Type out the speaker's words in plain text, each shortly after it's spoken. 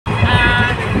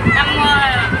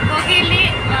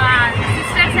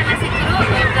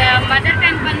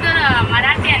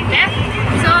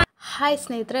Hi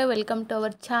ಸ್ನೇಹಿತರೆ, welcome to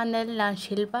our channel. ನಾನು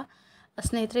ಶಿಲ್ಪ.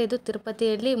 ಸ್ನೇಹಿತರೆ, ಇದು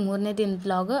ತಿರುಪತಿಯಲ್ಲಿ 3ನೇ ದಿನ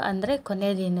ವ್ಲಾಗ್, ಅಂದರೆ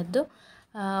ಕೊನೆಯ ದಿನದ್ದು.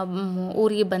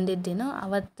 ಊರಿಗೆ ಬಂದಿದ್ದೇನು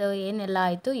ಅವತ್ತು ಏನೆಲ್ಲ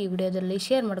ಆಯಿತು ಈ ವಿಡಿಯೋದಲ್ಲಿ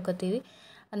ಶೇರ್ ಮಾಡ್ಕೋತೀವಿ.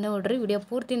 ನೋಡಿರಿ, ವಿಡಿಯೋ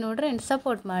ಪೂರ್ತಿ ನೋಡ್ರಿ ಆ್ಯಂಡ್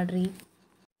ಸಪೋರ್ಟ್ ಮಾಡಿರಿ.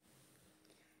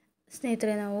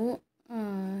 ಸ್ನೇಹಿತರೆ, ನಾವು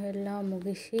ಎಲ್ಲ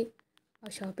ಮುಗಿಸಿ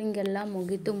ಶಾಪಿಂಗ್ ಎಲ್ಲ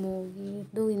ಮುಗಿದು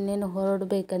ಇನ್ನೇನು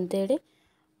ಹೊರಡಬೇಕಂತೇಳಿ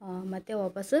ಮತ್ತೆ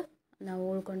ವಾಪಸ್ಸು ನಾವು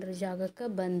ಉಳ್ಕೊಂಡಿರೋ ಜಾಗಕ್ಕೆ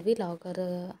ಬಂದ್ವಿ. ಲಾಕರ್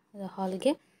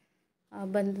ಹಾಲ್ಗೆ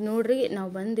ಬಂದು ನೋಡ್ರಿ, ನಾವು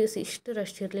ಬಂದ ದಿವಸ ಇಷ್ಟು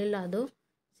ರಶ್ ಇರಲಿಲ್ಲ. ಅದು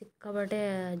ಸಿಕ್ಕಾಪಟ್ಟೆ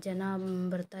ಜನ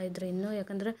ಬರ್ತಾಯಿದ್ರು ಇನ್ನೂ,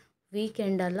 ಯಾಕಂದ್ರೆ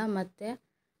ವೀಕೆಂಡ್ ಅಲ್ಲ, ಮತ್ತು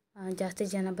ಜಾಸ್ತಿ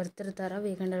ಜನ ಬರ್ತಿರ್ತಾರೆ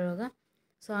ವೀಕೆಂಡೊಳಗೆ.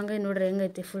 ಸೊ ಹಂಗಾಗಿ ನೋಡ್ರಿ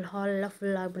ಹೆಂಗೈತಿ, ಫುಲ್ ಹಾಲ್ ಎಲ್ಲ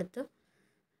ಫುಲ್ ಆಗಿಬಿಡ್ತು.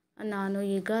 ನಾನು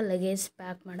ಈಗ ಲಗೇಜ್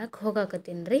ಪ್ಯಾಕ್ ಮಾಡೋಕ್ಕೆ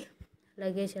ಹೋಗಾಕತ್ತೀನಿ ರೀ.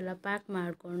 ಲಗೇಜ್ ಎಲ್ಲ ಪ್ಯಾಕ್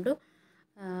ಮಾಡಿಕೊಂಡು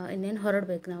ಇನ್ನೇನು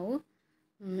ಹೊರಡ್ಬೇಕು ನಾವು.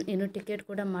 ಇನ್ನೂ ಟಿಕೆಟ್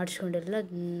ಕೂಡ ಮಾಡಿಸ್ಕೊಂಡಿರಲಿಲ್ಲ.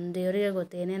 ದೇವರಿಗೆ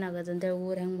ಗೊತ್ತು ಏನೇನಾಗೋದು ಅಂತೇಳಿ,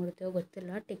 ಊರು ಹೆಂಗೆ ಮುಡ್ತೇವೋ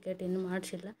ಗೊತ್ತಿಲ್ಲ. ಟಿಕೆಟ್ ಇನ್ನೂ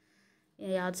ಮಾಡಿಸಿಲ್ಲ,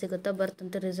 ಯಾವ್ದು ಸಿಗುತ್ತೋ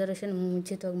ಬರ್ತಂತ. ರಿಸರ್ವೇಷನ್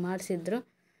ಮುಂಚಿತವಾಗಿ ಮಾಡಿಸಿದ್ರು,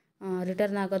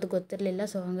 ರಿಟರ್ನ್ ಆಗೋದು ಗೊತ್ತಿರಲಿಲ್ಲ.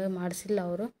 ಸೊ ಹಂಗಾಗಿ ಮಾಡಿಸಿಲ್ಲ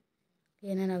ಅವರು.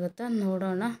 ಏನೇನಾಗುತ್ತೋ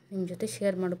ನೋಡೋಣ, ನಿಮ್ಮ ಜೊತೆ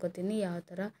ಶೇರ್ ಮಾಡ್ಕೋತೀನಿ ಯಾವ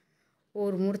ಥರ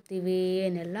ಊರು ಮುಡ್ತೀವಿ,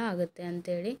 ಏನೆಲ್ಲ ಆಗುತ್ತೆ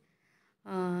ಅಂಥೇಳಿ.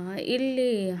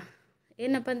 ಇಲ್ಲಿ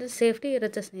ಏನಪ್ಪ ಅಂದರೆ ಸೇಫ್ಟಿ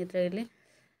ಇರುತ್ತೆ ಸ್ನೇಹಿತರೆ. ಇಲ್ಲಿ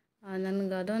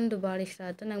ನನಗೆ ಅದೊಂದು ಭಾಳ ಇಷ್ಟ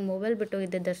ಆಯಿತು. ನಂಗೆ ಮೊಬೈಲ್ ಬಿಟ್ಟು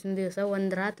ಹೋಗಿದ್ದೆ ದರ್ಶನ ದಿವಸ.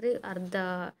 ಒಂದು ರಾತ್ರಿ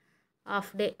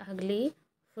ಹಾಫ್ ಡೇ ಆಗಲಿ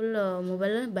ಫುಲ್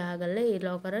ಮೊಬೈಲ್ ಬ್ಯಾಗಲ್ಲೇ ಈ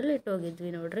ಲಾಕರಲ್ಲಿ ಇಟ್ಟು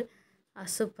ಹೋಗಿದ್ವಿ ನೋಡ್ರಿ.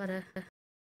 ಸೂಪರ್.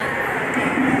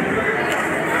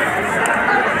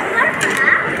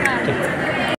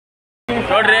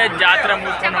 ನೋಡ್ರಿ, ಜಾತ್ರೆ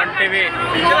ಮುಗಿಸ್ಕೊಂಡು ಹೊಂಟೀವಿ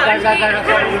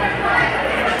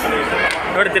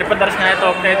ನೋಡಿ. ತಿರುಪತಿ ದರ್ಶನ ಆಯ್ತು,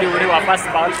 ಹೋಗ್ತಾ ಇದ್ದೀವಿ ಊರಿಗೆ ವಾಪಸ್.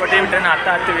 ಬಾಗಲಕೋಟೆ ಬಿಟ್ರೆ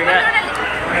ಹತ್ತೀವಿ ಈಗ.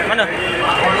 ಮನು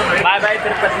ಬಾಯ್ ಬಾಯ್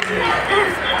ತಿರುಪತಿ.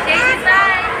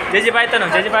 ಜೇಜಿ ಬಾಯ್ ತಾನು,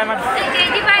 ಜೇಜಿ ಬಾಯ್ ಮಾಡಿ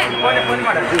ಫೋನ್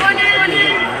ಮಾಡ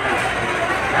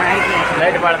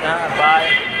ಲೈಟ್ ಬಾಳ್ದ ಬಾಯ್.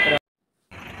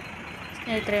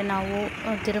 ಸ್ನೇಹಿತರೆ, ನಾವು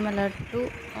ತಿರುಮಲ ಟು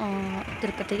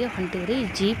ತಿರುಪತಿಗೆ ಹೊಂಟೀವಿ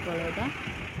ಜೀಪ್ ಒಳಗೆ.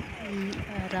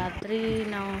 ರಾತ್ರಿ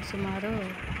ನಾವು ಸುಮಾರು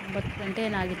 9 ಗಂಟೆ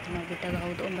ಏನಾಗಿತ್ತು ನಾವು ಬಿಟ್ಟಾಗ.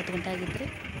 ಹೌದು, 9 ಗಂಟೆ ಆಗಿತ್ತು ರೀ.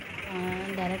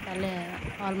 ಡೈರೆಕ್ಟ್ ಅಲ್ಲೇ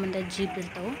ಹಾಲ್ ಮುಂದೆ ಜೀಪ್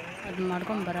ಇರ್ತಾವೆ, ಅದನ್ನ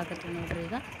ಮಾಡ್ಕೊಂಡು ಬರಾಕತ್ತೀವಿ ನೋಡ್ರಿ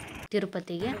ಈಗ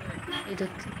ತಿರುಪತಿಗೆ. ಇದು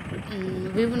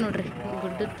ವ್ಯೂ ನೋಡ್ರಿ,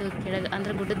 ಗುಡ್ಡದ ಕೆಳಗೆ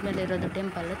ಅಂದರೆ ಗುಡ್ಡದ ಮೇಲೆ ಇರೋದು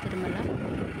ಟೆಂಪಲ್ ತಿರುಮಲ.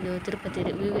 ಇದು ತಿರುಪತಿ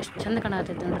ರೀ. ವ್ಯೂ ಎಷ್ಟು ಚಂದ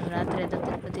ಕಾಣತೈತೆ ನೋಡ್ರಿ ರಾತ್ರಿ ಅದು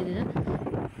ತಿರುಪತಿದು.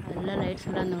 ಎಲ್ಲ ಲೈಟ್ಸ್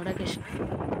ಎಲ್ಲ ನೋಡೋಕೆ ಎಷ್ಟು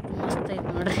ಮಸ್ತ್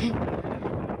ಐತೆ ನೋಡ್ರಿ.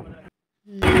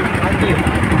 ಸಿಟಿ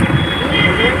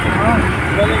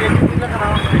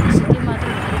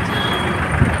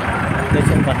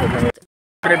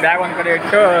ಮಾತ್ರ ಬ್ಯಾಗ್ ಒಂದು ಕಡೆ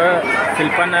ಇಟ್ಟು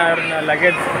ಶಿಲ್ಪನ ಅವ್ರನ್ನ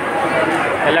ಲಗೇಜ್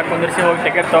ಎಲ್ಲ ಕುಂದಿರಿಸಿ ಹೋಗಿ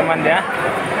ಟಿಕೆಟ್ ತೊಗೊಂಬಂದೆ.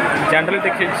 ಜನರಲ್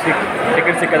ಟಿಕೆಟ್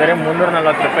ಸಿಕ್ಕಿದ್ರೆ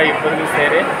 340 ರೂಪಾಯಿ ಇಬ್ಬರಿಗೂ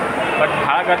ಸೇರಿ. ಬಟ್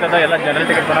ಭಾಳ ಗತ್ತದ, ಎಲ್ಲ ಜನರಲ್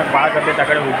ಟಿಕೆಟ್ ತೊಗೊಳಕ್ಕೆ ಭಾಳ ಗತ್ತೈತೆ. ಆ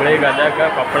ಕಡೆ ಹುಬ್ಬಳ್ಳಿ, ಗದಗ,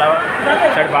 ಕೊಪ್ಪಳ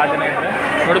ಸೈಡ್ ಭಾಳ ಜನ ಇದ್ರೆ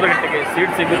ನೋಡ್ಬೇಕು ಟಿಕೆಟ್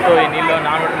ಸೀಟ್ ಸಿಗುತ್ತೋ ಏನಿಲ್ಲೋ.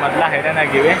 ನಾವು ನೋಡಿ ಮೊದಲ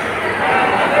ಹೈರಾಣಾಗಿವಿ,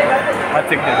 ಮತ್ತು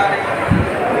ಸಿಗ್ತೀವಿ.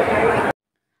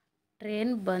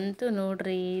 ಟ್ರೈನ್ ಬಂತು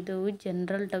ನೋಡ್ರಿ. ಇದು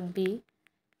ಜನರಲ್ ಡಬ್ಬಿ,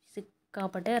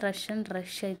 ಸಿಕ್ಕಾಪಟ್ಟೆ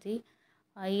ರಶ್ ಐತಿ.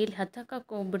 ಇಲ್ಲಿ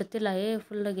ಹತ್ತಕ್ಕೆ ಬಿಡ್ತಿಲ್ಲ.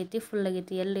 ಫುಲ್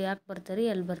ಆಗೈತಿ, ಎಲ್ಲಿ ಯಾಕೆ ಬರ್ತೀರಿ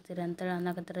ಅಂತೇಳಿ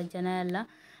ಅನ್ನಕತ್ತಾರೆ ಜನ ಎಲ್ಲ.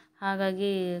 ಹಾಗಾಗಿ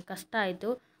ಕಷ್ಟ ಆಯಿತು.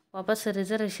 ವಾಪಸ್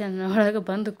ರಿಸರ್ವೇಷನ್ ಒಳಗೆ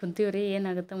ಬಂದು ಕುಂತೀವ್ರಿ.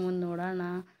 ಏನಾಗುತ್ತೆ ಮುಂದೆ ನೋಡೋಣ,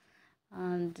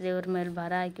 ದೇವ್ರ ಮೇಲೆ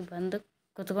ಭಾರ ಹಾಕಿ ಬಂದು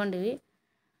ಕುತ್ಕೊಂಡಿವಿ.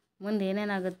 ಮುಂದೆ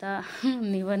ಏನೇನಾಗುತ್ತಾ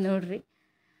ನೀವೇ ನೋಡ್ರಿ.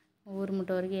 ಊರು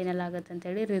ಮುಟ್ಟೋರಿಗೆ ಏನೆಲ್ಲ ಆಗುತ್ತೆ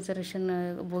ಅಂತೇಳಿ ರಿಸರ್ವೇಷನ್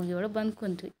ಬೋಗಿ ಒಳಗೆ ಬಂದು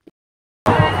ಕುಂತ್ವಿ.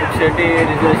 City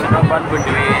reservation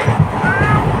ಬಂದುಬಿಟ್ವಿ.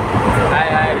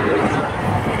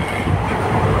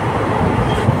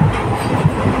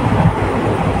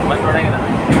 ಬಂದು ನೋಡಂಗಿಲ್ಲ.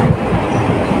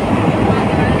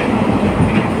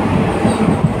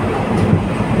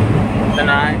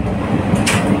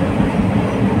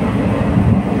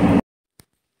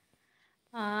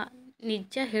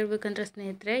 ನಿಜ ಹೇಳ್ಬೇಕಂದ್ರೆ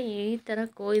ಸ್ನೇಹಿತರೆ, ಈ ಥರ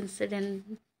ಇನ್ಸಿಡೆಂಟ್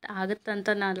ಆಗುತ್ತಂತ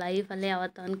ನಾನು ಲೈಫಲ್ಲೇ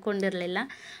ಯಾವತ್ತೂ ಅಂದ್ಕೊಂಡಿರಲಿಲ್ಲ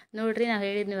ನೋಡ್ರಿ. ನಾವು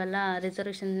ಹೇಳಿದ್ನಿವಲ್ಲ,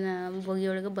 ರಿಸರ್ವೇಷನ್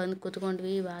ಬೋಗಿಯೊಳಗೆ ಬಂದು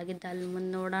ಕೂತ್ಕೊಂಡ್ವಿ. ಆಗಿದ್ದು ಅಲ್ಲಿ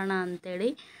ಮುಂದೆ ನೋಡೋಣ ಅಂಥೇಳಿ.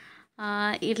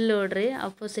 ಇಲ್ಲಿ ನೋಡ್ರಿ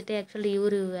ಅಪೋಸಿಟೇ ಆ್ಯಕ್ಚುಲಿ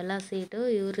ಇವರು ಎಲ್ಲ ಸೀಟು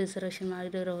ಇವ್ರು ರಿಸರ್ವೇಷನ್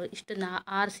ಮಾಡಿರೋ. ಇಷ್ಟು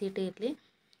 6 ಸೀಟು ಇರಲಿ.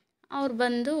 ಅವ್ರು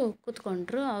ಬಂದು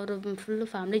ಕೂತ್ಕೊಂಡ್ರು. ಅವರು ಫುಲ್ಲು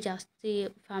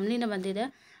ಫ್ಯಾಮ್ಲಿನೇ ಬಂದಿದೆ.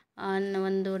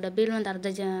 ಒಂದು ಡಬ್ಬಿಲಿ ಒಂದು ಅರ್ಧ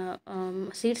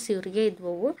ಸೀಟ್ಸ್ ಇವ್ರಿಗೆ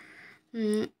ಇದ್ವವು.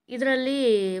 ಇದರಲ್ಲಿ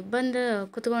ಬಂದು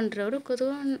ಕೂತ್ಕೊಂಡ್ರು ಅವರು.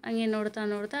 ಕೂತ್ಕೊಂಡು ಹಂಗೆ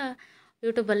ನೋಡ್ತಾ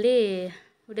ಯೂಟ್ಯೂಬಲ್ಲಿ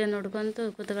ವಿಡಿಯೋ ನೋಡ್ಕೊತ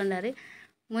ಕೂತ್ಕೊಂಡಾರಿ.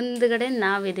 ಮುಂದ್ಗಡೆ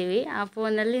ನಾವಿದ್ದೀವಿ, ಆ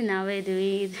ಫೋನಲ್ಲಿ ನಾವೇ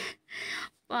ಇದ್ದೀವಿ.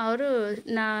 ಅವರು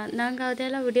ನಂಗೆ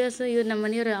ಅದೆಲ್ಲ ವಿಡಿಯೋಸು ನಮ್ಮ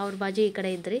ಮನೆಯವ್ರು ಅವ್ರ ಬಾಜು ಈ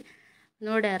ಕಡೆ ಇದ್ರಿ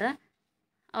ನೋಡ್ಯಾರ.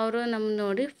 ಅವರು ನಮ್ಮ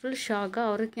ನೋಡಿ ಫುಲ್ ಶಾಕ್.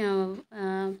 ಅವರು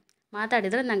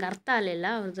ಮಾತಾಡಿದ್ರೆ ನಂಗೆ ಅರ್ಥ ಆಗಲಿಲ್ಲ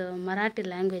ಅವ್ರದ್ದು ಮರಾಠಿ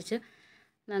ಲ್ಯಾಂಗ್ವೇಜು.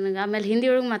 ನನಗೆ ಆಮೇಲೆ ಹಿಂದಿ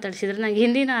ಒಳಗೆ ಮಾತಾಡ್ಸಿದ್ರು, ನಂಗೆ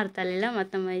ಹಿಂದಿನೂ ಅರ್ಥ ಆಗಲಿಲ್ಲ.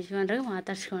 ಮತ್ತು ನಮ್ಮ ಯಜಮಾನ್ರಿಗೆ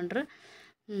ಮಾತಾಡ್ಸ್ಕೊಂಡ್ರು.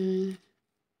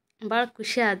 ಭಾಳ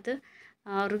ಖುಷಿ ಆಯ್ತು.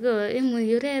 ಅವ್ರಿಗೂ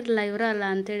ಇವರೇ ಇರಲ್ಲ ಇವರಲ್ಲ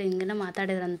ಅಂತೇಳಿ ಹಿಂಗೆಲ್ಲ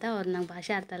ಮಾತಾಡಿದ್ರಂತ. ಅವ್ರು ನಂಗೆ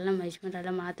ಭಾಷೆ ಅರ್ಥ ಆಗಲ್ಲ, ನಮ್ಮ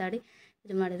ಯಜಮಾನ್ರೆಲ್ಲ ಮಾತಾಡಿ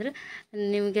ಇದು ಮಾಡಿದ್ರು.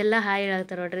 ನಿಮಗೆಲ್ಲ ಹಾಯ್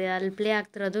ಹೇಳಾಕ್ತಾರೆ ನೋಡ್ರಿ, ಅಲ್ಲಿ ಪ್ಲೇ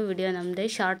ಆಗ್ತಿರೋದು ವಿಡಿಯೋ ನಮ್ಮದೇ,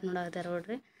 ಶಾರ್ಟ್ ನೋಡಾಕ್ತಾರೆ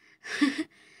ನೋಡ್ರಿ.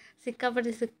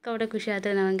 ಸಿಕ್ಕಾಪಟ್ಟೆ ಖುಷಿ ಆಯ್ತು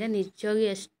ನನಗೆ. ನಿಜವಾಗಿ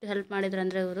ಎಷ್ಟು ಹೆಲ್ಪ್ ಮಾಡಿದ್ರು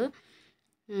ಅಂದರೆ ಇವರು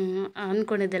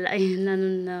ಅಂದ್ಕೊಂಡಿದ್ದಿಲ್ಲ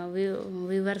ನನ್ನ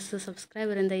ವ್ಯೂವರ್ಸು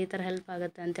ಸಬ್ಸ್ಕ್ರೈಬರಿಂದ ಈ ಥರ ಹೆಲ್ಪ್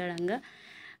ಆಗುತ್ತೆ ಅಂತೇಳಿ. ಹಂಗೆ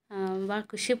ಭಾಳ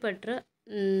ಖುಷಿಪಟ್ಟರು.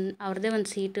 ಅವ್ರದ್ದೇ ಒಂದು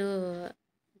ಸೀಟು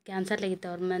ಕ್ಯಾನ್ಸಲ್ ಆಗಿತ್ತು,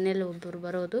 ಅವ್ರ ಮನೇಲಿ ಒಬ್ಬರು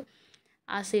ಬರೋದು.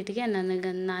 ಆ ಸೀಟಿಗೆ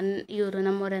ನಾನು ಇವರು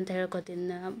ನಮ್ಮವ್ರೆ ಅಂತ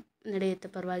ಹೇಳ್ಕೊತೀನಿ, ನಡೆಯುತ್ತೆ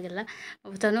ಪರವಾಗಿಲ್ಲ.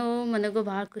 ತನೂ ಮನೆಗೂ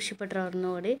ಭಾಳ ಖುಷಿಪಟ್ರು ಅವ್ರು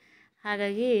ನೋಡಿ.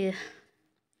 ಹಾಗಾಗಿ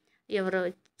ಇವರು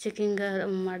ಚೆಕಿಂಗ್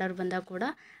ಮಾಡೋರು ಬಂದಾಗ ಕೂಡ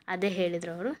ಅದೇ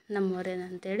ಹೇಳಿದರು ಅವರು, ನಮ್ಮವ್ರೇನು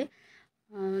ಅಂತೇಳಿ.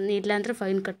 ಇಲ್ಲಾಂದ್ರೆ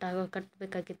ಫೈನ್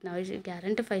ಕಟ್ಟಬೇಕಾಗಿತ್ತು, ನಾವು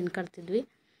ಗ್ಯಾರಂಟಿ ಫೈನ್ ಕಟ್ತಿದ್ವಿ.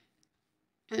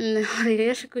 ಅವ್ರಿಗೆ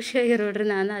ಎಷ್ಟು ಖುಷಿಯಾಗಿರೋ ನೋಡ್ರಿ.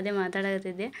 ನಾನು ಅದೇ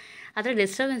ಮಾತಾಡಕತ್ತಿದ್ದೆ, ಆದರೆ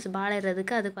ಡಿಸ್ಟರ್ಬೆನ್ಸ್ ಭಾಳ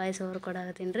ಇರೋದಕ್ಕೆ ಅದಕ್ಕೆ ವಾಯ್ಸ್ ಓವರ್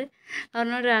ಕೊಡಾಕತ್ತೀನಿ ರೀ. ಅವ್ರು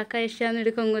ನೋಡ್ರಿ ಅಕ್ಕ ಎಷ್ಟು ಚಂದ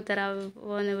ಹಿಡ್ಕೊಂಗೋತಾರ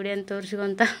ಫೋನ್ ವಿಡಿಯೋನ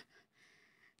ತೋರಿಸ್ಕೊಂತ.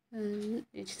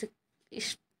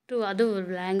 ಇಷ್ಟು ಅದು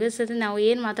ಲ್ಯಾಂಗ್ವೇಜ್ ಸರಿ ನಾವು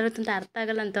ಏನು ಮಾತಾಡುತ್ತಂತ ಅರ್ಥ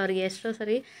ಆಗಲ್ಲ ಅಂತ ಅವ್ರಿಗೆ. ಎಷ್ಟೋ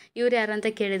ಸರಿ ಇವ್ರು ಯಾರು ಅಂತ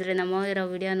ಕೇಳಿದ್ರಿ ನಮ್ಮ ಇರೋ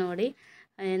ವಿಡಿಯೋ ನೋಡಿ.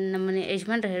 ನಮ್ಮನೆ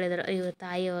ಯಜಮಾನ್ರು ಹೇಳಿದರು ಇವ್ರ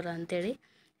ತಾಯಿಯವರು ಅಂತೇಳಿ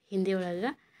ಹಿಂದಿ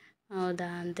ಒಳಗೆ. ಹೌದಾ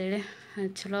ಅಂತೇಳಿ,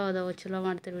 ಚಲೋ ಅದಾವು, ಚಲೋ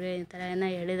ಮಾಡ್ತೀವಿ ಈ ಥರ ಏನೋ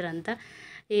ಹೇಳಿದ್ರಂತ.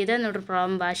 ಇದೆ ನೋಡ್ರಿ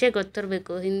ಪ್ರಾಬ್ಲಮ್, ಭಾಷೆ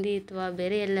ಗೊತ್ತಿರಬೇಕು. ಹಿಂದಿ ಅಥವಾ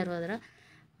ಬೇರೆ ಎಲ್ಲರೂ ಹೋದ್ರೆ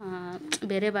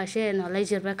ಬೇರೆ ಭಾಷೆ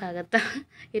ನಾಲೆಜ್ ಇರಬೇಕಾಗತ್ತೆ.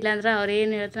 ಇಲ್ಲಾಂದ್ರೆ ಅವ್ರು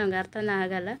ಏನು ಹೇಳ್ತಾರೆ ನಂಗೆ ಅರ್ಥನೇ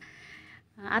ಆಗಲ್ಲ.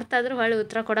 ಅರ್ಥ ಆದರೂ ಹೊಳ್ಳಿ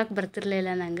ಉತ್ತರ ಕೊಡೋಕೆ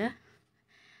ಬರ್ತಿರ್ಲಿಲ್ಲ ನಂಗೆ.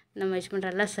 ನಮ್ಮ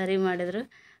ಯಜಮಾನ್ರೆಲ್ಲ ಸರಿ ಮಾಡಿದರು.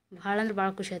 ಭಾಳ ಅಂದ್ರೆ ಭಾಳ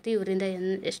ಖುಷಿ ಆಯ್ತು. ಇವರಿಂದ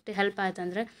ಎಷ್ಟು ಹೆಲ್ಪ್ ಆಯ್ತು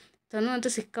ಅಂದರೆ, ತನು ಅಂತೂ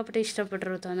ಸಿಕ್ಕಾಪಟ್ಟೆ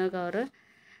ಇಷ್ಟಪಟ್ಟರು. ತನುಗೆ ಅವರು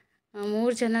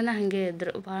 3 ಜನನ ಹಾಗೆ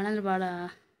ಇದ್ದರು. ಭಾಳ ಅಂದ್ರೆ ಭಾಳ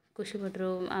ಖುಷಿಪಟ್ಟರು.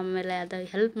 ಆಮೇಲೆ ಅದು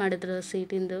ಹೆಲ್ಪ್ ಮಾಡಿದರು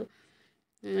ಸೀಟಿಂದು.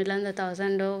 ಇಲ್ಲಾಂದ್ರೆ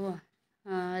 1000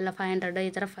 ಇಲ್ಲ 500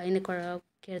 ಈ ಥರ ಫೈನ್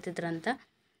ಕೇಳ್ತಿದ್ರಂತ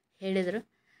ಹೇಳಿದರು.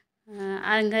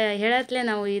 ಹಂಗೆ ಹೇಳತ್ಲೇ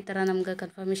ನಾವು ಈ ಥರ ನಮ್ಗೆ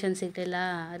ಕನ್ಫರ್ಮೇಷನ್ ಸಿಗಲಿಲ್ಲ,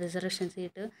 ರಿಸರ್ವೇಷನ್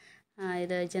ಸೀಟು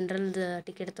ಇದು ಜನರಲ್ದು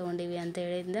ಟಿಕೆಟ್ ತೊಗೊಂಡೀವಿ ಅಂತ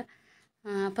ಹೇಳಿಂದ.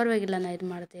 ಪರವಾಗಿಲ್ಲ ನಾ ಇದು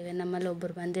ಮಾಡ್ತೇವೆ, ನಮ್ಮಲ್ಲಿ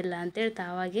ಒಬ್ಬರು ಬಂದಿಲ್ಲ ಅಂತೇಳಿ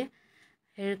ತಾವಾಗೆ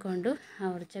ಹೇಳಿಕೊಂಡು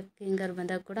ಅವ್ರು ಚೆಕ್ಕಿಂಗರು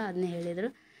ಬಂದಾಗ ಕೂಡ ಅದನ್ನೇ ಹೇಳಿದರು.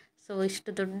 ಸೊ ಇಷ್ಟು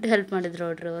ದೊಡ್ಡ ಹೆಲ್ಪ್ ಮಾಡಿದ್ರು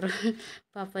ನೋಡ್ರಿ ಅವರು.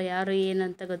 ಪಾಪ ಯಾರು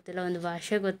ಏನಂತ ಗೊತ್ತಿಲ್ಲ, ಒಂದು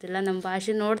ಭಾಷೆ ಗೊತ್ತಿಲ್ಲ. ನಮ್ಮ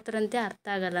ಭಾಷೆ ನೋಡ್ತಾರಂತೆ ಅರ್ಥ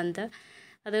ಆಗಲ್ಲಂತ.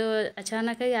 ಅದು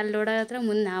ಅಚಾನಕ್ಕಾಗಿ ಅಲ್ಲಿ ನೋಡೋತ್ರ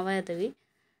ಮುಂದೆ ನಾವೇ ಇದ್ದೀವಿ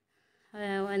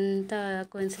ಅಂತ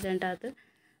ಕೋಇನ್ಸಿಡೆಂಟ್ ಆಯ್ತು.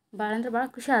 ಭಾಳ ಅಂದ್ರೆ ಭಾಳ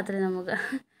ಖುಷಿ ಆಯ್ತು ರೀ ನಮಗೆ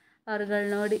ಅವ್ರುಗಳು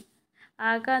ನೋಡಿ.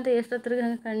 ಆಗ ಅಂತ ಎಷ್ಟೊತ್ತಿಗೆ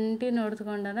ಹಂಗೆ ಕಂಟಿನ್ಯೂ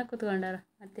ನೋಡ್ಕೊಂಡಾರ ಕೂತ್ಕೊಂಡಾರ.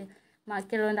 ಮತ್ತು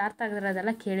ಕೆಲವೊಂದು ಅರ್ಥ ಆಗಿದ್ರೆ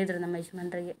ಅದೆಲ್ಲ ಕೇಳಿದರು ನಮ್ಮ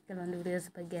ಯಜಮಾನ್ರಿಗೆ, ಕೆಲವೊಂದು ವಿಡಿಯೋಸ್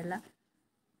ಬಗ್ಗೆ ಎಲ್ಲ.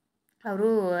 ಅವರು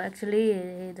ಆ್ಯಕ್ಚುಲಿ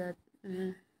ಇದು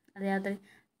ಅದು ಯಾವ್ದು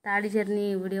ತಾಡಿ ಜರ್ನಿ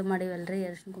ವಿಡಿಯೋ ಮಾಡಿವಲ್ಲ ರೀ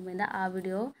ಅರ್ಶಿನ ಕುಂಕುಮದಿಂದ, ಆ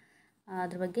ವಿಡಿಯೋ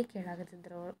ಅದ್ರ ಬಗ್ಗೆ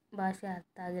ಕೇಳಾಕತ್ತಿದ್ರು ಅವರು, ಭಾಷೆ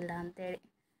ಅರ್ಥ ಆಗಿಲ್ಲ ಅಂತೇಳಿ.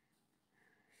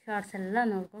 ಶಾರ್ಟ್ಸ್ ಎಲ್ಲ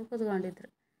ನೋಡ್ಕೊಂಡು ಕೂತ್ಕೊಂಡಿದ್ರು.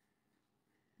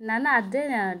 ನಾನು ಅದೇ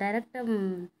ಡೈರೆಕ್ಟ್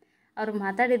ಅವ್ರು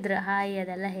ಮಾತಾಡಿದ್ರು, ಹಾಯ್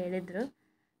ಅದೆಲ್ಲ ಹೇಳಿದರು.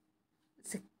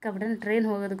 ಸಿಕ್ಕಾಬಿಟ್ಟೆ ಟ್ರೈನ್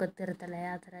ಹೋಗೋದು ಗೊತ್ತಿರುತ್ತಲ್ಲ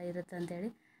ಯಾವ ಥರ ಇರುತ್ತೆ ಅಂತೇಳಿ.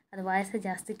 ಅದು ವಾಯ್ಸ್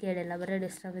ಜಾಸ್ತಿ ಕೇಳಿಲ್ಲ, ಬರೀ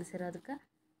ಡಿಸ್ಟರ್ಬೆನ್ಸ್ ಇರೋದಕ್ಕೆ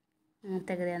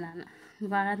ತೆಗೆದೆ ನಾನು.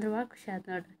 ಭಾಳ ಅಂದ್ರೆ ಭಾಳ ಖುಷಿ ಆಯ್ತು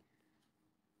ನೋಡ್ರಿ.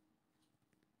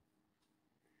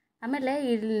 ಆಮೇಲೆ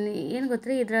ಇಲ್ಲಿ ಏನು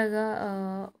ಗೊತ್ತ್ರಿ, ಇದ್ರಾಗ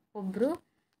ಒಬ್ಬರು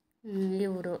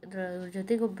ಇವರು ಇದ್ರ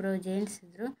ಜೊತೆಗೊಬ್ಬರು ಜೆಂಟ್ಸ್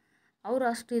ಇದ್ದರು. ಅವರು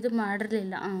ಅಷ್ಟು ಇದು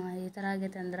ಮಾಡಿರಲಿಲ್ಲ. ಈ ಥರ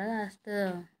ಆಗೈತೆ ಅಂದ್ರೆ ಅಷ್ಟು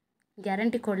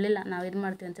ಗ್ಯಾರಂಟಿ ಕೊಡಲಿಲ್ಲ, ನಾವು ಇದು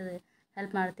ಮಾಡ್ತೀವಿ ಅಂತ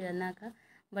ಹೆಲ್ಪ್ ಮಾಡ್ತೀವಿ ಅನ್ನೋಕೆ.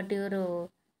 ಬಟ್ ಇವರು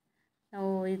ನಾವು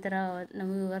ಈ ಥರ ನಮ್ಮ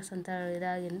ವ್ಯೂವರ್ಸ್ ಅಂತ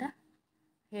ಇದಾಗಿಂದ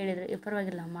ಹೇಳಿದರು,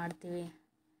 ಪರವಾಗಿಲ್ಲ ಮಾಡ್ತೀವಿ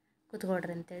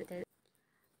ಕೂತ್ಕೊಳ್ರಿ ಅಂತೇಳಿ.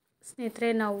 ಸ್ನೇಹಿತರೆ,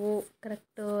 ನಾವು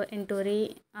ಕರೆಕ್ಟು 8:30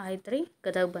 ಆಯ್ತು ರೀ,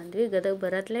 ಗದಗ ಬಂದ್ವಿ. ಗದಗ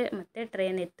ಬರತ್ಲೇ ಮತ್ತೆ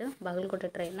ಟ್ರೈನ್ ಇತ್ತು, ಬಾಗಲಕೋಟೆ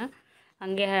ಟ್ರೈನು.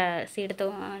 ಹಂಗೆ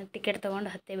ಟಿಕೆಟ್ ತೊಗೊಂಡು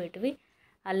ಹತ್ತೇ ಬಿಟ್ವಿ.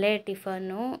 ಅಲ್ಲೇ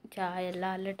ಟಿಫನ್ನು ಚಹಾ ಎಲ್ಲ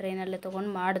ಅಲ್ಲೇ ಟ್ರೈನಲ್ಲೇ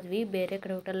ತೊಗೊಂಡು ಮಾಡಿದ್ವಿ. ಬೇರೆ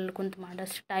ಕಡೆ ಹೋಟೆಲಲ್ಲಿ ಕುಂತು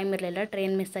ಮಾಡೋಷ್ಟು ಟೈಮ್ ಇರಲಿಲ್ಲ,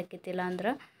 ಟ್ರೈನ್ ಮಿಸ್ ಆಕಿತ್ತಿಲ್ಲ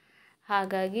ಅಂದ್ರೆ.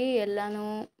 ಹಾಗಾಗಿ ಎಲ್ಲನೂ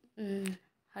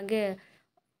ಹಾಗೆ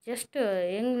ಜಸ್ಟ್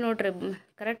ಹೆಂಗೆ ನೋಡ್ರಿ,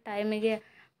 ಕರೆಕ್ಟ್ ಟೈಮಿಗೆ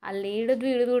ಅಲ್ಲಿ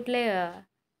ಇಳಿದ್ಬಿಟ್ಲೆ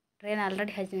ಟ್ರೈನ್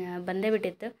ಆಲ್ರೆಡಿ ಬಂದೇ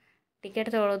ಬಿಟ್ಟಿತ್ತು. ಟಿಕೆಟ್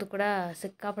ತೊಗೊಳೋದು ಕೂಡ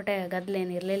ಸಿಕ್ಕಾಪಟ್ಟೆ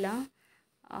ಗದ್ದಲೇನು ಇರಲಿಲ್ಲ.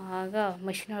 ಆಗ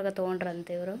ಮಷಿನ್ ಒಳಗೆ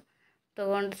ತೊಗೊಂಡ್ರಂತೆ ಇವರು.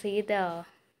 ತೊಗೊಂಡು ಸೀದಾ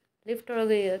ಲಿಫ್ಟ್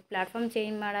ಒಳಗೆ ಪ್ಲ್ಯಾಟ್ಫಾರ್ಮ್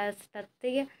ಚೇಂಜ್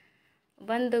ಮಾಡೋಷ್ಟೊತ್ತಿಗೆ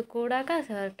ಬಂದು ಕೂಡಾಕ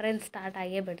ಟ್ರೈನ್ ಸ್ಟಾರ್ಟ್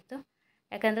ಆಗೇ ಬಿಡ್ತು.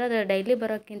 ಯಾಕಂದ್ರೆ ಅದು ಡೈಲಿ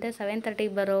ಬರೋಕ್ಕಿಂತ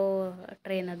 7:30ಗೆ ಬರೋ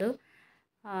ಟ್ರೈನ್ ಅದು.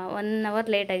 1 ಅವರ್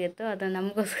ಲೇಟ್ ಆಗಿತ್ತು, ಅದು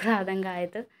ನಮಗೋಸ್ಕರ ಆದಂಗೆ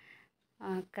ಆಯಿತು.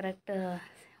 ಕರೆಕ್ಟ್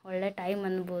ಒಳ್ಳೆ ಟೈಮ್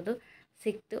ಅನ್ಬೋದು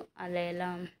ಸಿಕ್ತು. ಅಲ್ಲೇ ಎಲ್ಲ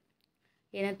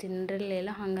ಏನೋ ತಿಂದಿರಲಿಲ್ಲ,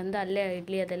 ಹಂಗಂದು ಅಲ್ಲೇ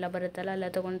ಇಡ್ಲಿ ಅದೆಲ್ಲ ಬರುತ್ತಲ್ಲ ಅಲ್ಲೇ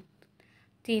ತೊಗೊಂಡು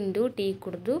ತಿಂದು ಟೀ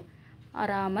ಕುಡಿದು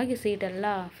ಆರಾಮಾಗಿ ಸೀಟೆಲ್ಲ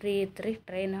ಫ್ರೀ ಇತ್ತು ರೀ.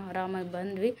 ಟ್ರೈನ್ ಆರಾಮಾಗಿ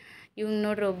ಬಂದ್ವಿ. ಇವ್ನು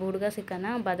ನೋಡ್ರಿ ಒಬ್ಬ ಹುಡುಗ ಸಿಕ್ಕಾನ,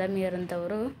 ಬಾದಾಮಿಯರ್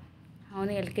ಅಂತವರು,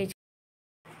 ಅವನು LKG.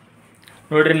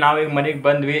 ನೋಡ್ರಿ ನಾವೀಗ ಮನೆಗೆ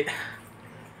ಬಂದ್ವಿ.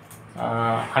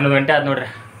 11 ಗಂಟೆ ಆಯ್ತು ನೋಡ್ರಿ.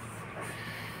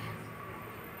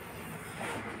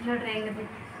 ನೋಡ್ರಿ ಹೆಂಗದೆ,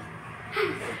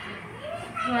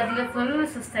 ಮೊದಲು ಫುಲ್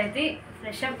ಸುಸ್ತೈತಿ.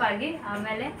 ಫ್ರೆಶ್ ಅಪ್ ಆಗಿ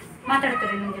ಆಮೇಲೆ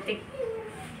ಮಾತಾಡ್ತೀರಿ ನಿಮ್ಮ ಜೊತೆಗೆ.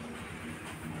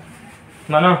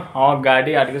 ನಾನು ಅವಾಗ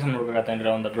ಗಾಡಿ ಅಡ್ಗೆ ನೋಡ್ಬೇಕಾಗ್ತಾನ್ರಿ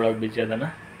ಒಂದು ಅದ್ರೊಳಗೆ ಬಿಜಿ ಅದನ್ನು.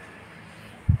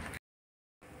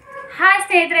 ಹಾಯ್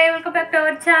ಸ್ನೇಹಿತರೆ, welcome back to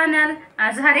our channel.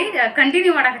 Sorry,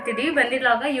 continue ಮಾಡಕತ್ತಿದ್ದೀವಿ.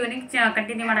 ಬಂದಿದ್ಲಾಗ evening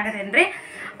continue ಮಾಡಕತ್ತೇನ್ರಿ.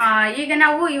 ಈಗ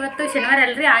ನಾವು ಇವತ್ತು ಶನಿವಾರ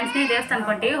ಅಲ್ರಿ, ಆಂಜನೇಯ ದೇವಸ್ಥಾನ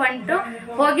ಹೊಂಟೀವಿ. ಹೊಂಟು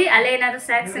ಹೋಗಿ ಅಲ್ಲೇ ಏನಾದ್ರು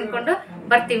ಸ್ನ್ಯಾಕ್ಸ್ ತಿನ್ಕೊಂಡು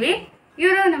ಬರ್ತೀವಿ.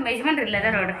 ಇವರು ನಮ್ಮ ಯಜಮಾನ್ರು ಇಲ್ಲದ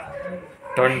ನೋಡ್ರಿ,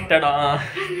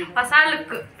 ಹೊಸ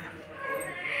ಲುಕ್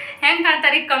ಹೆಂಗೆ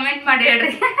ಕಾಣ್ತಾರಿ ಕಮೆಂಟ್ ಮಾಡಿ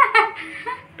ಹೇಳ್ರಿ.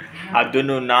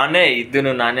 ಅದನ್ನು ನಾನೇ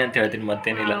ಇದನ್ನು ನಾನೇ ಅಂತ ಹೇಳ್ತೀನಿ,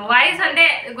 ಮತ್ತೇನಿಲ್ಲ. ವಾಯ್ಸ್ ಒಂದೇ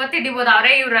ಗೊತ್ತಿಡ್ಬೋದು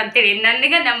ಅವರೇ ಇವ್ರು ಅಂತೇಳಿ.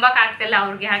 ನನಗೆ ನಂಬಕ್ ಆಗ್ತಿಲ್ಲ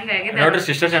ಅವ್ರಿಗೆ. ಹಂಗಾಗಿ ನೋಡ್ರಿ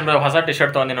ಸಿಸ್ಟರ್ ಚಂದ್ರ ಹೊಸ ಟಿ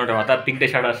ಶರ್ಟ್ ತೊಗೊಂಡಿ ನೋಡ್ರಿ, ಹೊಸ ಪಿಂಕ್ ಟಿ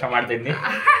ಶರ್ಟ್ ಅಷ್ಟ ಮಾಡ್ತಿದ್ನಿ.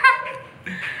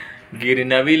 ಗಿರಿ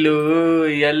ನವಿಲು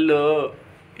ಎಲ್ಲೋ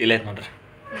ಇಲ್ಲ ನೋಡ್ರಿ.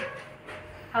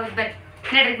 ಹೌದು ಬರ್ರಿ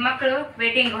ನೋಡ್ರಿ, ಮಕ್ಕಳು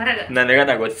ವೇಟಿಂಗ್ ಹೊರಗೆ. ನನಗ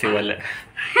ನಾ ಗೊತ್ತಿವಲ್ಲ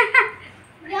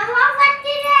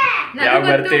ಯಾವ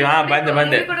ಬರ್ತೀವಿ. ಹಾ ಬಂದೆ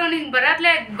ನಿಂಗೆ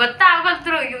ಬರತ್ಲೆ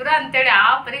ಗೊತ್ತಾಗಲ್ತ್ರು ಇವ್ರ ಅಂತೇಳಿ ಆ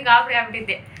ಪರಿ ಗಾಬರಿ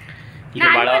ಆಗ್ಬಿಟ್ಟಿದ್ದೆ.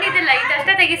 ಅನ್ಕೊಂಡಿದ್ದಿಲ್ಲ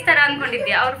ಇದಷ್ಟೇ ತೆಗಿಸ್ತಾರ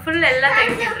ಅನ್ಕೊಂಡಿದ್ದೆ. ಅವ್ರು ಫುಲ್ ಎಲ್ಲ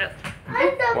ತೆಗಿಸಿದ್ರು.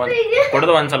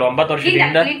 ಕೊಡೋದು ಒಂದ್ಸಲ 9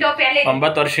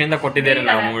 ವರ್ಷದಿಂದ ಕೊಟ್ಟಿದ್ದೇವೆ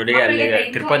ನಾವು ಹುಡುಗಿ. ಅಲ್ಲಿ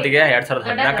ತಿರುಪತಿಗೆ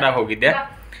 2014 ಹೋಗಿದ್ದೆ.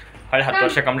 ಹೊಳ್ಳಿ 10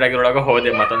 ವರ್ಷ ಕಂಪ್ಲೀಟ್ ಆಗಿರೋಳಗೆ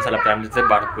ಹೋದೆ ಮತ್ತೊಂದ್ಸಲ ಫ್ಯಾಮಿಲಿ ಜೊತೆ.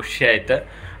 ಭಾಳ ಖುಷಿ ಆಯ್ತು.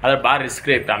 ಆದ್ರೆ ಭಾಳ ರಿಸ್ಕ್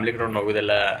ರೀ ಫ್ಯಾಮಿಲಿ ಕಡೆ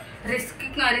ಹೋಗೋದೆಲ್ಲ.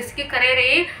 ರಿಸ್ಕಿ ಕರೆ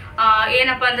ರೀ.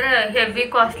 ಏನಪ್ಪಾ ಅಂದ್ರೆ ಹೆವಿ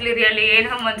ಕಾಸ್ಟ್ಲಿ ರೀ. ಅಲ್ಲಿ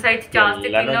ಏನೋ ಒಂದ್ ಸೈಜ್ ಜಾಸ್ತಿ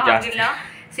ತಿನ್ನೋ ಹಾಗಿಲ್ಲ,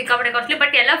 ಸಿಕ್ಕಾಪಟ್ಟೆ ಕಾಸ್ಟ್ಲಿ.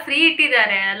 ಬಟ್ ಎಲ್ಲ ಫ್ರೀ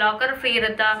ಇಟ್ಟಿದ್ದಾರೆ. ಲಾಕರ್ ಫ್ರೀ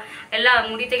ಇರುತ್ತಾ, ಎಲ್ಲ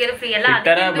ಮುಡಿ ತೆಗೆದು ಫ್ರೀ ಎಲ್ಲ.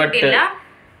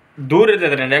 ದೂರ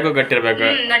ಇರ್ತೈತ್ರಿ, ನೆಗೋ ಗಟ್ಟಿರ್ಬೇಕು.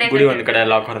 ಗುಡಿ ಒಂದ್ ಕಡೆ,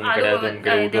 ಲಾಕರ್ ಒಂದ್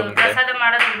ಕಡೆ, ಪ್ರಸಾದ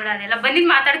ಮಾಡೋದು ಬಿಡೋದಿಲ್ಲ. ಬಂದಿದ್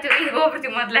ಮಾತಾಡ್ತೀವಿ, ಈಗ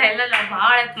ಹೋಗ್ಬಿಡ್ತೀವಿ. ಮೊದ್ಲ ಎಲ್ಲ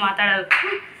ಭಾಳ ಮಾತಾಡೋದು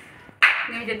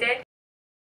ನಿಮ್ ಜೊತೆ.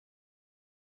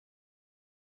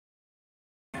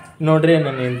 ನೋಡ್ರಿ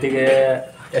ನನ್ನ ಹೆಂಡತಿಗೆ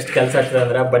ಎಷ್ಟು ಕೆಲಸ ಆಗ್ತದೆ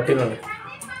ಅಂದ್ರೆ, ಬಟ್ಟೆ ನೋಡ್ರಿ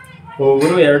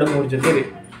ಹೋಗ್ರು 2-3 ಜೊತೆ ರೀ.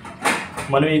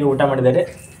 ಮನವಿಗೆ ಊಟ ಮಾಡಿದ್ದಾರೆ,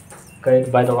 ಕೈ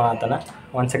ಬಾಯ್ ತೊಗೊಳತ್ತಾನ.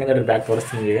 1 ಸೆಕೆಂಡ್ ಬ್ಯಾಗ್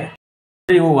ತೋರಿಸ್ತೀನಿ. ಈಗ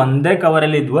ಇವು ಒಂದೇ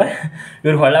ಕವರಲ್ಲಿ ಇದ್ವು.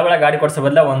 ಇವ್ರು ಹೊಳ ಗಾಡಿ ಕೊಡ್ಸೋ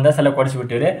ಬದಲ ಒಂದೇ ಸಲ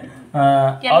ಕೊಡಿಸ್ಬಿಟ್ಟಿವ್ರಿ.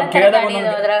 ಅವ್ರು ಕೇಳಿದಾಗ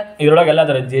ಇದ್ರೊಳಗೆ ಎಲ್ಲ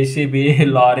ಅದಾರ, JCB,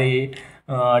 ಲಾರಿ,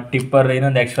 ಟಿಪ್ಪರ್,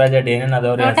 ಇನ್ನೊಂದು ಎಕ್ಸ್ಟ್ರಾ ಜೆಡ್ ಏನೇನು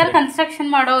ಅದಾವ್ರಿ. ಕನ್ಸ್ಟ್ರಕ್ಷನ್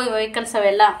ಮಾಡೋ ವೆಹಿಕಲ್ಸ್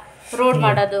ಅವೆಲ್ಲ. ರೋಡ್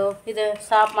ಮಾಡೋದು, ಇದು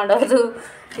ಸಾಫ್ ಮಾಡೋದು,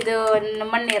 ಇದು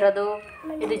ಮಣ್ಣು ಇರೋದು,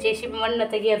 ಇದು JCB ಮಣ್ಣು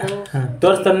ತೆಗಿಯೋದು.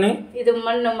 ತೋರಿಸ್ತಾನೆ ಇದು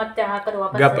ಮಣ್ಣು ಮತ್ತೆ ಹಾಕೋದು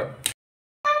ವಾಪಸ್.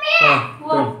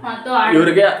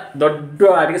 ಇವ್ರಿಗೆ ದೊಡ್ಡ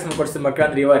ಅಡಿಗೆ ಸಾಮಾನು ಕೊಡ್ಸಿದ್ ಮಕ್ಕಳು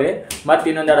ಅಂದ್ರೆ ಇವರಿ. ಮತ್ತೆ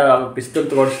ಇನ್ನೊಂದೆರಡು ಪಿಸ್ತೂಲ್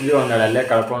ತಗೊಡ್ಸಿದ್ವಿ. ಒಂದೆರಡು ಅಲ್ಲೇ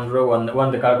ಕಳ್ಕೊಂಡ್ರು,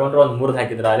 ಒಂದು ಕಳ್ಕೊಂಡ್ರು, ಒಂದು 3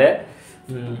 ಹಾಕಿದ್ರು ಅಲ್ಲೇ.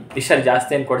 ಇಷ್ಟಲ್ಲಿ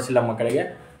ಜಾಸ್ತಿ ಏನು ಕೊಡಿಸಿಲ್ಲ ಮಕ್ಕಳಿಗೆ.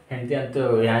 ಹೆಂಡತಿ ಅಂತೂ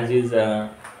ಯಾಜೀಸ್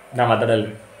ನಾ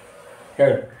ಮಾತಾಡಲ್ರಿ.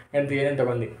 ಹೇಳು ಹೆಂಡತಿ ಏನೇನು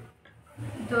ತಗೊಂಡು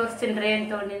ತೋರಿಸ್ತೀನಿ ರೀ ಏನು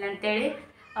ತೊಗೊಂಡಿನಿ ಅಂತೇಳಿ.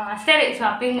 ಅಷ್ಟೇ ರೀ,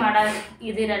 ಶಾಪಿಂಗ್ ಮಾಡೋ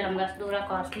ಇದಿರಲ್ಲ ನಮ್ಗೆ ಅಷ್ಟು ದೂರ.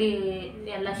 ಕಾಸ್ಟ್ಲಿ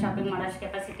ಎಲ್ಲ ಶಾಪಿಂಗ್ ಮಾಡೋಷ್ಟು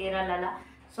ಕೆಪಾಸಿಟಿ ಇರಲ್ಲ.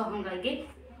 ಸೊ ಹಾಗಾಗಿ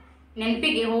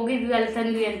ನೆನಪಿಗೆ ಹೋಗಿದ್ವಿ, ಅಲ್ಲಿ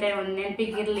ತಂದ್ವಿ ಅಂತೇಳಿ ಒಂದು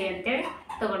ನೆನಪಿಗೆ ಇರಲಿ ಅಂತೇಳಿ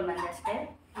ತೊಗೊಂಡು ಬಂದೆ ಅಷ್ಟೇ.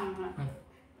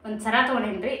 ಒಂದು ಸರ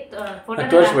ತೊಗೊಂಡೀನಿ ರೀ, ಫೋಟೋ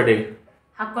ತೋರಿಸ್ಬಿಡಿ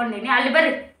ಹಾಕ್ಕೊಂಡೀನಿ. ಅಲ್ಲಿ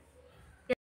ಬರ್ರಿ.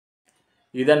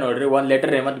 ಇದ ನೋಡ್ರಿ 1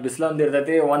 ಲೀಟರ್. ಮತ್ತು ಬಿಸಿಲು ಒಂದು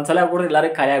ಇರ್ತೈತಿ. ಒಂದ್ಸಲ ಕೂಡ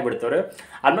ಎಲ್ಲಾರಿಗೆ ಖಾಲಿ ಆಗಿಬಿಡ್ತಾವ್ರಿ.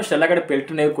 ಆಲ್ಮೋಸ್ಟ್ ಎಲ್ಲ ಕಡೆ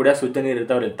ಫಿಲ್ಟರ್ ನೀರು ಕುಡಿಯೋ ಶುದ್ಧ ನೀರು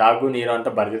ಇರ್ತಾವ್ರಿ. ತಾಗು ನೀರು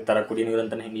ಅಂತ ಬರ್ದಿರ್ತಾರೆ, ಕುಡಿ ನೀರು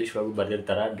ಅಂತ ಇಂಗ್ಲೀಷ್ ಒಳಗೆ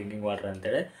ಬರ್ದಿರ್ತಾರೆ, ಡ್ರಿಂಕಿಂಗ್ ವಾಟರ್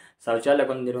ಅಂತೇಳಿ.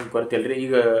 ಶೌಚಾಲಯಕ್ಕೆ ಒಂದು ನೀರು ಕೊರತಿಲ್ರಿ.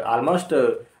 ಈಗ ಆಲ್ಮೋಸ್ಟ್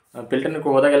ಫಿಲ್ಟರ್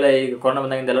ನೀರು ಹೋದಾಗೆಲ್ಲ ಈಗ ಕೊರೋನಾ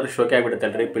ಬಂದಾಗಿಂದ ಎಲ್ಲರೂ ಶೋಕಿ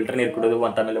ಆಗಿಬಿಡುತ್ತಲ್ರಿ, ಫಿಲ್ಟರ್ ನೀರು ಕುಡಿಯೋದು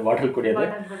ಅಂತ, ಆಮೇಲೆ ಬಾಟಲ್ ಕುಡಿಯೋದು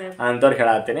ಅಂಥವ್ರು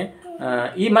ಹೇಳತ್ತೀನಿ.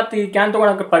 ಮತ್ತು ಈ ಕ್ಯಾನ್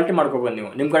ತೊಗೊಳಕ್ಕೆ ಪಲ್ಟಿ ಮಾಡ್ಕೊಬೋದು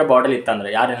ನೀವು. ನಿಮ್ಮ ಕಡೆ ಬಾಟಲ್ ಇತ್ತಂದ್ರೆ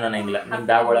ಯಾರೇನು ಅನ್ನಂಗಿಲ್ಲ, ನಿಮ್ಮ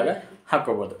ಬ್ಯಾಗ್ ಒಳಗೆ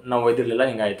ಹಾಕ್ಕೋಬೋದು. ನಾವು ಒಯ್ದಿರಲಿಲ್ಲ,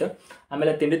 ಹಿಂಗಾಯ್ತು.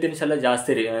 ಆಮೇಲೆ ತಿನಿಸೆಲ್ಲ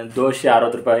ಜಾಸ್ತಿ ರೀ. ದೋಸೆ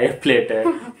 60 ರೂಪಾಯಿ ಪ್ಲೇಟ್,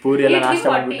 ಪೂರಿ ಎಲ್ಲ ನಾಷ್ಟ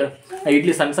ಮಾಡಿಬಿಟ್ಟು,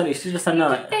 ಇಡ್ಲಿ ಸಣ್ಣ ಇಷ್ಟು ಸಣ್ಣ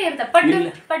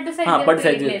ಪಡ್ಡು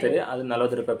ಸೈಜ್ ಇರ್ತೀರಿ, ಅದು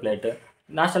 40 ರೂಪಾಯಿ ಪ್ಲೇಟ್.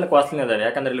 ನಾಷ್ಟ ಎಲ್ಲ ಕಾಸ್ಟ್ಲಿ ಅದಾರೆ.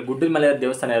 ಯಾಕಂದ್ರೆ ಇಲ್ಲಿ ಗುಡ್ಡದ ಮೇಲೆ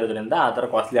ದೇವಸ್ಥಾನ ಇರೋದ್ರಿಂದ ಆ ಥರ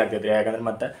ಕಾಸ್ಟ್ಲಿ ಆಗ್ತೈತೆ ರೀ. ಯಾಕಂದ್ರೆ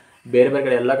ಮತ್ತೆ ಬೇರೆ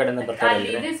ಕಡೆ ಎಲ್ಲ ಕಡೆಯಿಂದ ಬರ್ತಾರೆ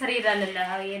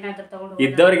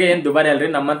ಇದ್ದವ್ರಿಗೆ ಏನು ದುಬಾರಿ ಅಲ್ರಿ.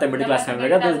 ನಮ್ಮಂತ ಮಿಡಲ್ ಕ್ಲಾಸ್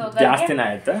ಫ್ಯಾಮಿಲಿಗೆ ಅದು ಜಾಸ್ತಿನೇ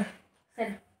ಆಯ್ತು.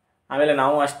 ಆಮೇಲೆ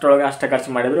ನಾವು ಅಷ್ಟರೊಳಗೆ ಅಷ್ಟೇ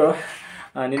ಖರ್ಚು ಮಾಡಿದ್ರು.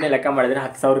 ನಿನ್ನೆ ಲೆಕ್ಕ ಮಾಡಿದ್ರೆ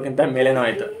 10,000ಕ್ಕಿಂತ ಮೇಲೇನೂ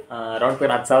ಆಯ್ತು. ರೌಂಡ್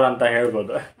ಫಿಗರ್ 10,000 ಅಂತ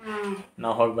ಹೇಳ್ಬೋದು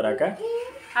ನಾವು ಹೋಗಿ ಬರೋಕೆ.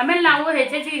 ಆಮೇಲೆ ನಾವು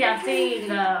ಹೆಚ್ಚೆಚ್ಚಿಗೆ ಜಾಸ್ತಿ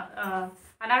ಈಗ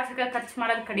ಅನಾವಶ್ಯಕ ಖರ್ಚು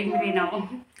ಮಾಡೋದು ಕಡಿಮೆ ರೀ. ನಾವು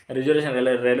ರಿಸರ್ವೇಷನ್ ಎಲ್ಲ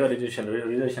ರೈಲ್ವೆ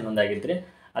ರಿಸರ್ವೇಷನ್ ಒಂದಾಗಿತ್ತು.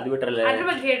 ಅದು ಬಿಟ್ಟರೆ ಅದ್ರ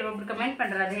ಬಗ್ಗೆ ಹೇಳಿ, ಒಬ್ರು ಕಮೆಂಟ್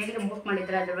ಮಾಡ್ರ, ಅದು ಹೇಗೆ ಬುಕ್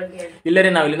ಮಾಡಿದ್ರೆ ಅದ್ರ ಬಗ್ಗೆ ಹೇಳಿ. ಇಲ್ಲ ರೀ,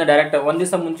 ನಾವು ಇಲ್ಲಿಂದ ಡೈರೆಕ್ಟ್ 1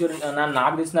 ದಿವಸ ಮುಂಚೆ, ನಾನು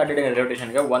 4 ದಿವಸ ಅಡ್ಡಿಗೆ ರೈಲ್ವೆ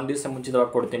ಸ್ಟೇಷನ್ಗೆ 1 ದಿವಸ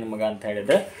ಮುಂಚಿತವಾಗಿ ಕೊಡ್ತೀನಿ ನಿಮಗೆ ಅಂತ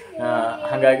ಹೇಳಿದೆ.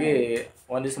 ಹಾಗಾಗಿ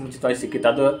 1 ದಿವಸ ಮುಂಚಿತವಾಗಿ ಸಿಕ್ಕಿತ್ತು.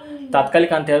 ಅದು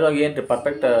ತಾತ್ಕಾಲಿಕ ಅಂತ ಹೇಳಿದಾಗ ಏನು ರೀ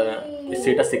ಪರ್ಫೆಕ್ಟ್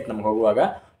ಸೀಟ ಸಿಕ್ತು ನಮ್ಗೆ ಹೋಗುವಾಗ.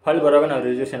 ಹೊಳ್ಳಿ ಬರುವಾಗ ನಾವು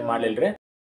ರಿಸರ್ವೇಷನ್ ಮಾಡಲಿಲ್ಲ ರೀ.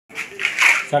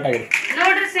 ಸ್ಟಾರ್ಟ್ ಆಗಿದೆ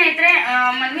ನೋಡ್ರಿ ಸ್ನೇಹಿತರೆ.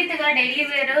 ಮನ್ವಿತಗ ಡೈಲಿ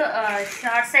ವೇರ್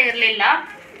ಶಾರ್ಟ್ಸೇ ಇರಲಿಲ್ಲ,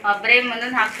 ಬರೀ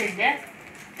ಮುಂದೊಂದು ಹಾಕ್ತಿದ್ದೆ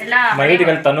ಎಲ್ಲ.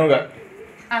 ಮನ್ವಿತಗ ತನುಗ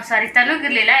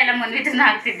ತನುಗಿರ್ಲಿಲ್ಲ, ಎಲ್ಲ ಮನ್ವಿತನ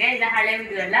ಹಾಕ್ತಿದ್ದೆ. ಇಲ್ಲ ಹಳೆ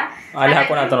ವಿಡಿಯೋ ಎಲ್ಲ ಅಲ್ಲಿ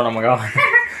ಹಾಕೋಣ ನಮಗ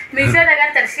ಮೀಶೋದಾಗ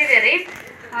ತರಿಸಿದೆ ರೀ.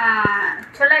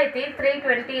 ಚಲೋ ಐತಿ.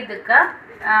 320 ಇದಕ್ಕೆ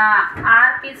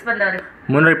 6 ಪೀಸ್ ಬಂದವ್ರಿ.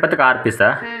 320ಕ್ಕೆ 6 ಪೀಸ,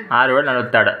 6 7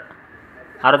 42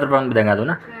 60 ರೂಪಾಯಿ ಬಿದ್ದಂಗೆ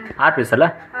ಅದನ್ನ 6 ಪೀಸ್ ಅಲ್ಲ.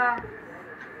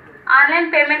 ಆನ್ಲೈನ್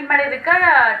ಪೇಮೆಂಟ್ ಮಾಡಿದಕ್ಕೆ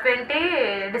 20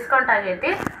 ಡಿಸ್ಕೌಂಟ್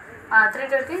ಆಗೈತಿ.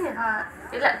 320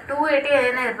 ಇಲ್ಲ 280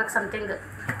 ಏನೋ ಇರ್ಬೇಕು ಸಮಥಿಂಗ್.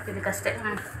 ಇದಕ್ಕಷ್ಟೇ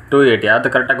 280 ಅದು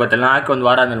ಕರೆಕ್ಟಾಗಿ ಗೊತ್ತಿಲ್ಲ. ನಾ ಹಾಕಿ ಒಂದು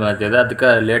ವಾರ ಆದ್ಮೇಲೆ ಮಾಡ್ತಿದ್ದೆ, ಅದಕ್ಕೆ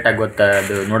ಲೇಟಾಗಿ ಗೊತ್ತಾ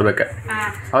ಅದು ನೋಡ್ಬೇಕು.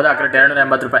 ಹೌದಾ ಕರೆಕ್ಟ್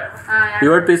 280 ರೂಪಾಯಿ.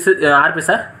 7 ಪೀಸ್ 6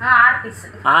 ಪೀಸಾ?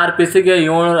 6 ಪೀಸಿಗೆ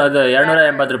 700 ಅದು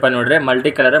 280 ರೂಪಾಯಿ ನೋಡ್ರಿ.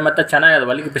 ಮಲ್ಟಿ ಕಲರ್ ಮತ್ತು ಚೆನ್ನಾಗಿದೆ,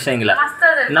 ಹೊಲಿಗೆ ಪಿಸಂಗಿಲ್ಲ.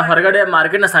 ನಾವು ಹೊರಗಡೆ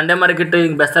ಮಾರ್ಕೆಟ್ನ ಸಂಡೇ ಮಾರ್ಕೆಟ್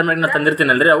ಹಿಂಗೆ ಬೆಸ್ತಾರ್ ಮಾರ್ಕೆಟ್ ನಾ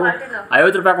ತಂದಿರ್ತೀನಲ್ರಿ, ಅವು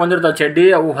 50 ರೂಪಾಯಿ ಬಂದಿರ್ತಾವೆ ಚಡ್ಡಿ,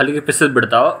 ಅವು ಹೊಲಿಗೆ ಪಿಸದ್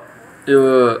ಬಿಡ್ತಾವೆ. ಇವು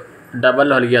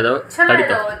ಡಬಲ್ ಹೊಲಿಗೆ ಅದಾವೆ,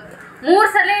 ತಡಿತಾವೆ. 3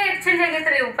 ಸಲ ಎಕ್ಸ್ಚೇಂಜ್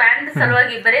ಆಗೈತ್ರಿ ಇವು ಪ್ಯಾಂಟ್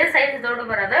ಸಲುವಾಗಿ. ಬರೇ ಸೈಜ್ ದೊಡ್ಡ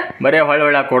ಬರೋದು, ಬರೀ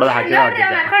ಹೊಳ್ಳಿ ಕೊಡೋದು ಹಾಕಿ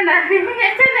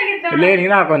ಇಲ್ಲೇ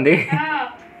ನೀನು ಹಾಕೊಂಡಿ.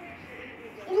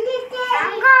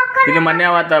 ಇದು ಮೊನ್ನೆ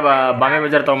ಅವತ್ತು ಬಾಂಬೆ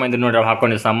ಬಜಾರ್ ತೊಗೊಂಬಂದ್ರಿ ನೋಡ್ರಿ, ಅವು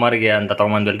ಹಾಕೊಂಡು ಸಮ್ಮರ್ಗೆ ಅಂತ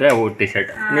ತೊಗೊಂಬಂದಿಲ್ರಿ ಅವು ಟಿ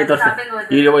ಶರ್ಟ್. ನೀ ತೋರಿಸಿ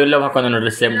ಇಲ್ಲೋ ಹಾಕೊಂಡೆ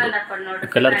ನೋಡ್ರಿ, same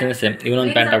colour change same.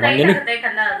 ಇವನೊಂದು pant ಹಾಕೊಂಡಿನಿ,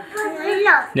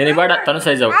 ನಿನಗೆ ಬೇಡ ತನ್ನ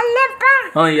ಸೈಜ್ ಅವು.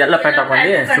 ಹ್ಞೂ ಎಲ್ಲ ಪ್ಯಾಂಟ್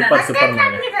ಹಾಕೊಂಡು ಸೂಪರ್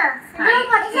ಮಾಡಿ.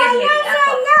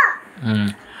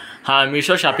 ಹಾಂ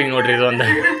ಮೀಶೋ ಶಾಪಿಂಗ್ ನೋಡ್ರಿ ಇದು ಒಂದು.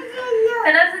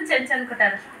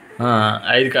 ಹಾಂ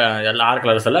 5 ಎಲ್ಲ 6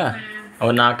 ಕಲರ್ಸ್ ಅಲ್ಲ,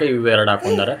 ಅವು 4 ಇವು 2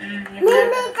 ಹಾಕೊಂಡಾರ.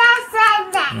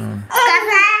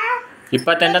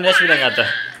 28 ಅಂದ್ರೆ ಎಷ್ಟು ಬಿದಂಗೆ ಆತ?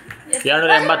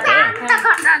 280.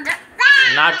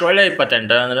 4 ಒಳ್ಳೆ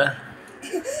 28 ಅಂದ್ರೆ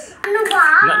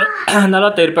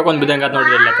 45 ರೂಪಾಯಿ ಒಂದು ಬಿದಂಗೆ ಆತ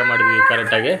ನೋಡ್ರಿ. ಲೆಕ್ಕ ಮಾಡಿದ್ವಿ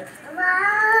ಕರೆಕ್ಟಾಗಿ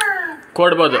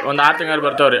ಕೊಡ್ಬೋದು. ಒಂದು 6 ತಿಂಗಳು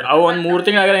ಬರ್ತಾವೆ ರೀ ಅವು. ಒಂದು 3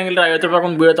 ತಿಂಗಳು ಆಗಂಗಿಲ್ಲ, 50 ರೂಪಾಯಿ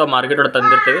ಒಂದು ಬೀಳ್ತಾವೆ. ಮಾರ್ಕೆಟ್ ಒಳಗೆ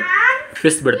ತಂದಿರ್ತೀವಿ,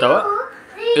 ಫಿಸ್ ಬಿಡ್ತಾವೆ.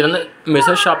 ಇದೊಂದು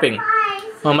ಮಿಸೋ ಶಾಪಿಂಗ್.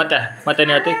 ಹ್ಞೂ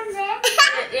ಮತ್ತೇನು ಹೇಳ್ತಿ?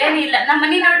 ಏನಿಲ್ಲ, ನಮ್ಮ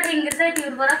ಮನೆ ನೋಡ್ರಿ ಹಿಂಗಿರ್ತೈತಿ.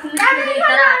 ಇವ್ರು ಬರೋಕೆ ಈ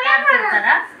ಥರ ಆಟ ಆಡ್ತಿರ್ತಾರ.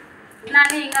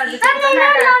 ನಾನು ಹಿಂಗೆ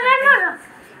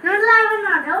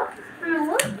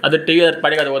ಅದು ಟಿವಿ ಅದ್ರ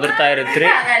ಪಾಡಿಗೆ ಅದು ಒದರ್ತಾ ಇರುತ್ತೆ.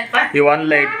 ಈ 1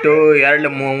 ಲೈಟು 2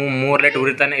 3 ಲೈಟ್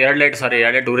ಉರಿತಾನೆ, 2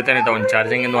 ಲೈಟ್ ಉರಿತಾನೆ ಇದ್ದಾವೆ. ಒಂದು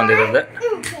ಚಾರ್ಜಿಂಗಿಂದ ಒಂದು ಇರೋದು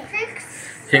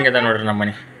ಹಿಂಗಿದೆ ನೋಡ್ರಿ ನಮ್ಮ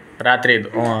ಮನೆ. ರಾತ್ರಿ ಇದು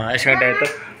ಎಷ್ಟು ಗಂಟೆ ಆಯಿತು?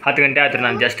 10 ಗಂಟೆ ಆಯ್ತು.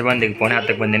 ನಾನು ಜಸ್ಟ್ ಬಂದು ಈಗ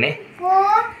 9:10 ಬಂದೀನಿ.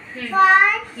 4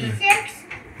 5 6